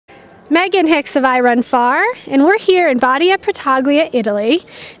Megan Hicks of I Run Far, and we're here in Badia Prataglia, Italy.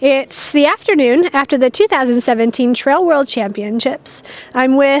 It's the afternoon after the 2017 Trail World Championships.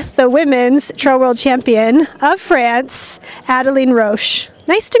 I'm with the women's Trail World Champion of France, Adeline Roche.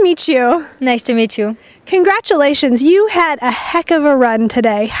 Nice to meet you. Nice to meet you. Congratulations, you had a heck of a run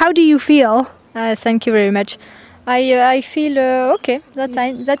today. How do you feel? Thank you very much. I feel okay,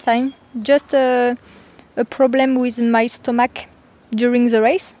 that's fine. Just a problem with my stomach during the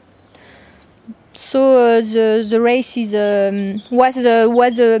race. So the race was a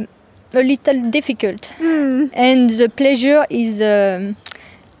little difficult, and the pleasure is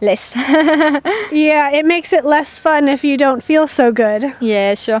less. Yeah, it makes it less fun if you don't feel so good.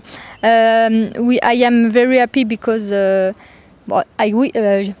 Yeah, sure. I am very happy because I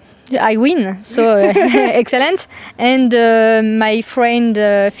win, so excellent. And my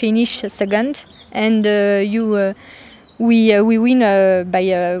friend finished second, and we win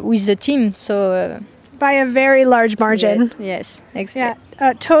with the team, so by a very large margin. Yes, exactly.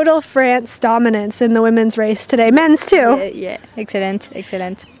 Yeah, total France dominance in the women's race today, men's too. Yeah, excellent.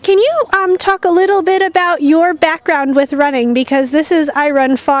 Can you talk a little bit about your background with running, because this is I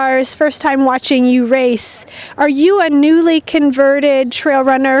Run Far's first time watching you race. Are you a newly converted trail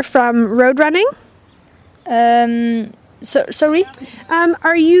runner from road running? Sorry?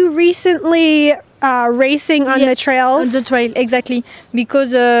 Are you recently racing on the trails? On the trail, exactly.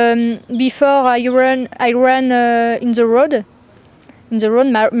 Because before I ran in the road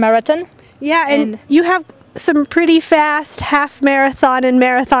marathon. Yeah, and you have some pretty fast half marathon and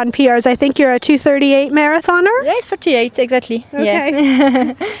marathon PRs. I think you're a 2:38 marathoner. Yeah, 38 exactly. Okay.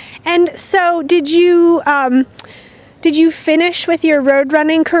 Yeah. And so, did you finish with your road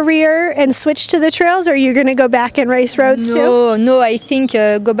running career and switch to the trails, or are you going to go back and race roads too? No, I think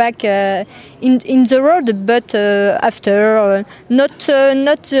go back in the road, but after not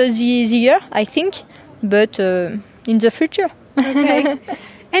this year, I think, but in the future. Okay.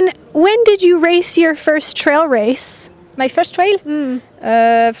 And when did you race your first trail race? My first trail?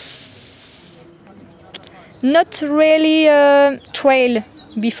 Not really trail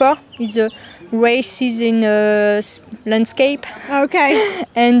before. It's a races in landscape. Okay.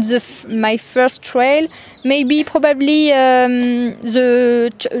 And my first trail, probably the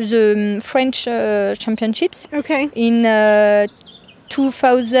French championships. Okay. In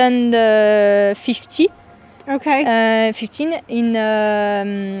 2015. Okay. 15 in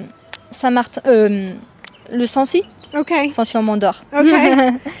Saint-Martin, Le Sancy. Okay. Sancy-en-Mont-d'Or.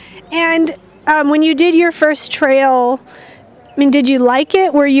 Okay. And when you did your first trail, did you like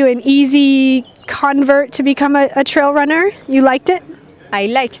it? Were you an easy convert to become a trail runner? You liked it? I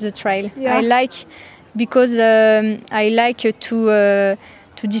like the trail. Yeah. I like because I like to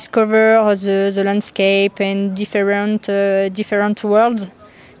discover the landscape and different worlds.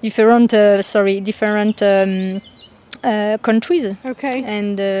 Different countries. Okay.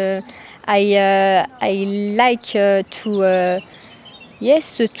 And I like to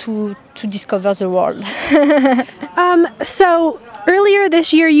discover the world. So earlier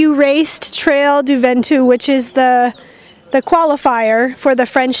this year you raced Trail du Ventoux, which is the qualifier for the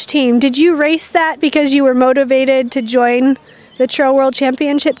French team. Did you race that because you were motivated to join the Trail World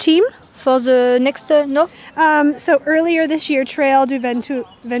Championship team? For the next, no? So earlier this year, Trail du Ventoux.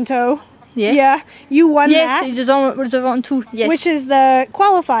 Yeah. Yeah. You won that. Yes, the Ventoux. Yes. Which is the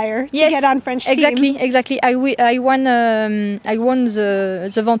qualifier to get on French team. Exactly. I won the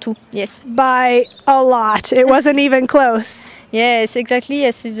Ventoux. Yes. By a lot. It wasn't even close. Yes, exactly.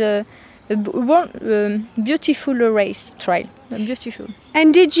 Yes, it's a beautiful race trail. Beautiful.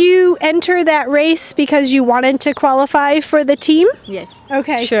 And did you enter that race because you wanted to qualify for the team? Yes.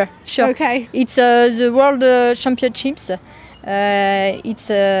 Okay. Sure. Okay. It's the World Championships. It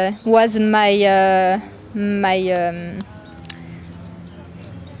was my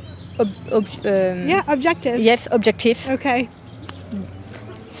objective. Yes, objective. Okay.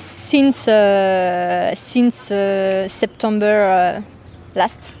 Since September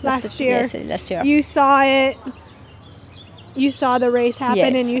last year. Yes, last year. You saw it. You saw the race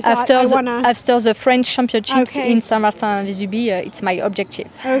happen, and you thought, after the French championships in Saint-Martin-Vésubie, it's my objective.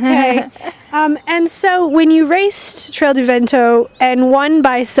 Okay. And so when you raced Trail du Ventoux and won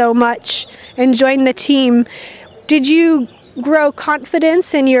by so much and joined the team, did you grow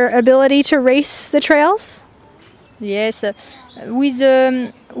confidence in your ability to race the trails? Yes.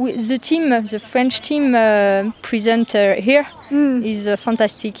 With the team, the French team present here is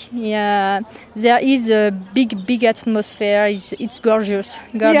fantastic. Yeah, there is a big atmosphere. It's gorgeous.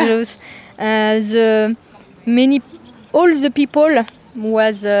 All the people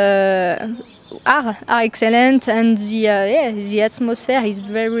was are excellent, and the atmosphere is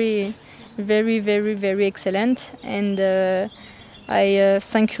very, very, very, very excellent. And I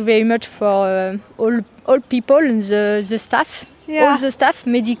thank you very much for all people, the staff, all the staff,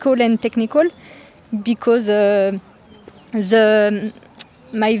 medical and technical, because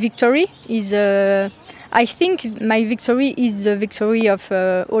my victory is. I think my victory is the victory of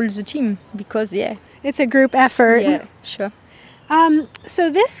all the team, because it's a group effort. Yeah, sure. So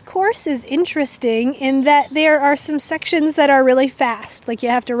this course is interesting in that there are some sections that are really fast, like you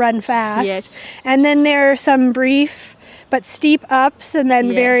have to run fast. Yes. And then there are some brief but steep ups, and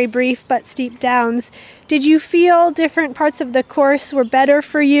then very brief but steep downs. Did you feel different parts of the course were better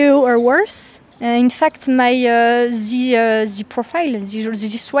for you or worse? In fact, my the profile,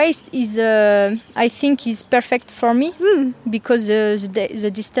 this race is I think is perfect for me, because the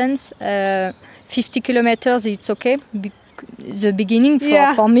distance 50 kilometers, it's okay. The beginning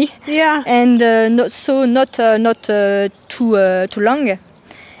for me, and not too long.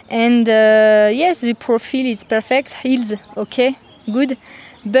 And yes, the profile is perfect. Hills, okay, good.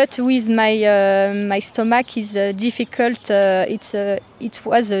 But with my stomach is difficult. It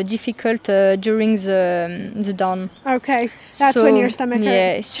was difficult during the dawn. Okay, that's when your stomach hurt.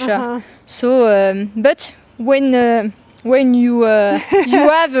 Yeah, sure. So, but when you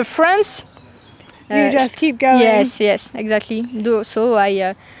have a friends, you just keep going. Yes, exactly. So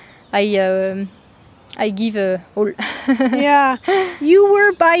I give all. Yeah, you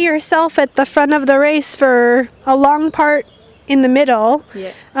were by yourself at the front of the race for a long part. In the middle,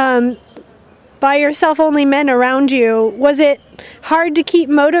 by yourself, only men around you. Was it hard to keep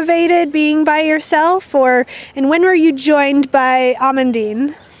motivated being by yourself, and when were you joined by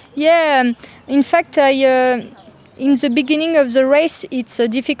Amandine? Yeah, in fact, in the beginning of the race, it's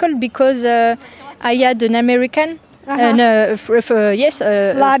difficult because I had an American, Badia,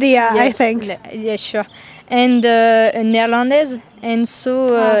 I think. Yes, sure, and a Netherlands, and so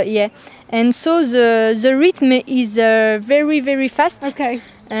And so the rhythm is very, very fast. Okay.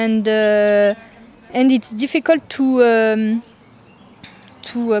 And it's difficult to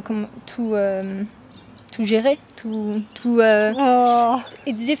gérer.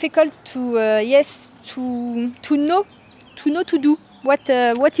 It's difficult to know to do what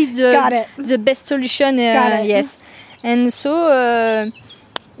is the best solution. Yes. And so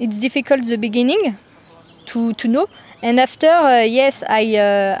it's difficult the beginning to know. And after,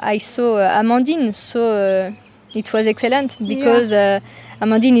 I saw Amandine, so it was excellent because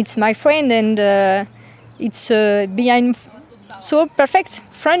Amandine, it's my friend, and it's behind, so perfect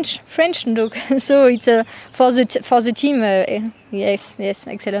French. So it's for the team. Yes,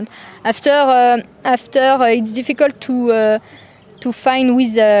 excellent. After, it's difficult to find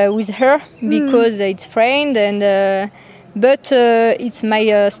with her because it's friend, and but it's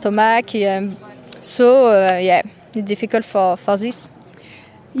my stomach. So it's difficult for this.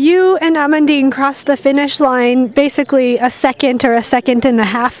 You and Amandine crossed the finish line basically a second or a second and a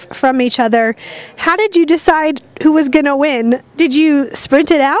half from each other. How did you decide who was going to win? Did you sprint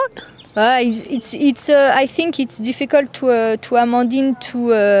it out? It's I think it's difficult to Amandine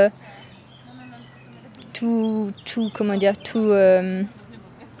to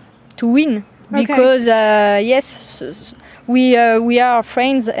win. Okay. Because yes, we are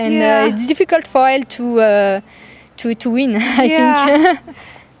friends, and it's difficult for her to win. I think.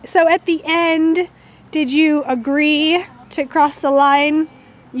 So at the end, did you agree to cross the line,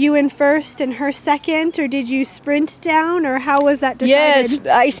 you in first and her second, or did you sprint down, or how was that decided? Yes,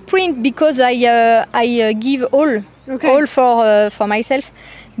 I sprint because I give all for myself,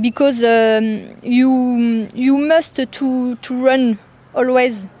 because you must to run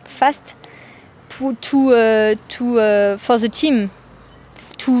always fast for the team.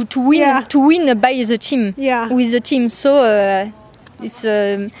 To win by the team, with the team. So it's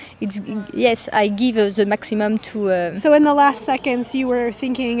yes, I give the maximum to. So in the last seconds, you were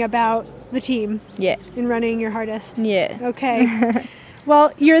thinking about the team, and running your hardest. Yeah. Okay.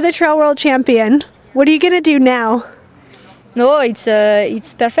 Well, you're the Trail World Champion. What are you gonna do now? No, it's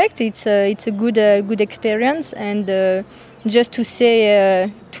perfect. It's a good experience, and just to say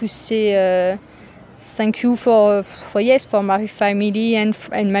thank you for my family and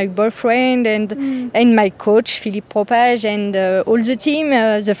my boyfriend and my coach Philippe Propage and all the team,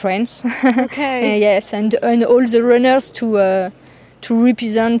 the friends. Okay. Yes, and all the runners to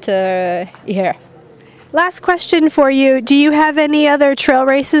represent here. Last question for you: do you have any other trail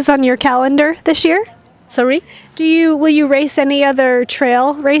races on your calendar this year? Sorry? Will you race any other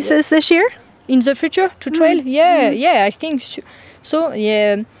trail races this year? In the future to trail? Yeah, I think so.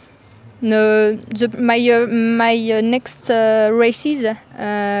 Yeah. No, my next races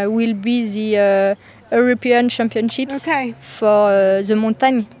will be the European Championships for the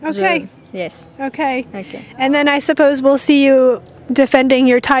mountain. Okay. Yes. Okay. And then I suppose we'll see you defending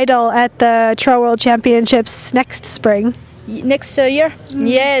your title at the Trail World Championships next spring. Next year?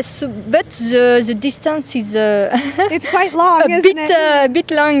 Yes, but the distance is it's quite long, isn't it? A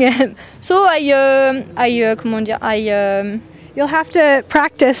bit long. So you'll have to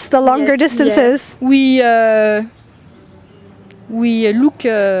practice the longer distances. Yeah. We look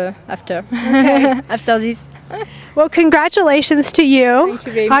after after this. Well, congratulations to you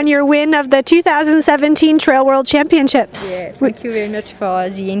on your win of the 2017 Trail World Championships. Yes, thank you very much for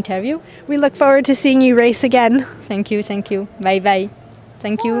the interview. We look forward to seeing you race again. Thank you. Bye bye.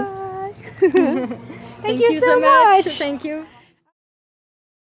 Thank you. Thank you so much. Thank you.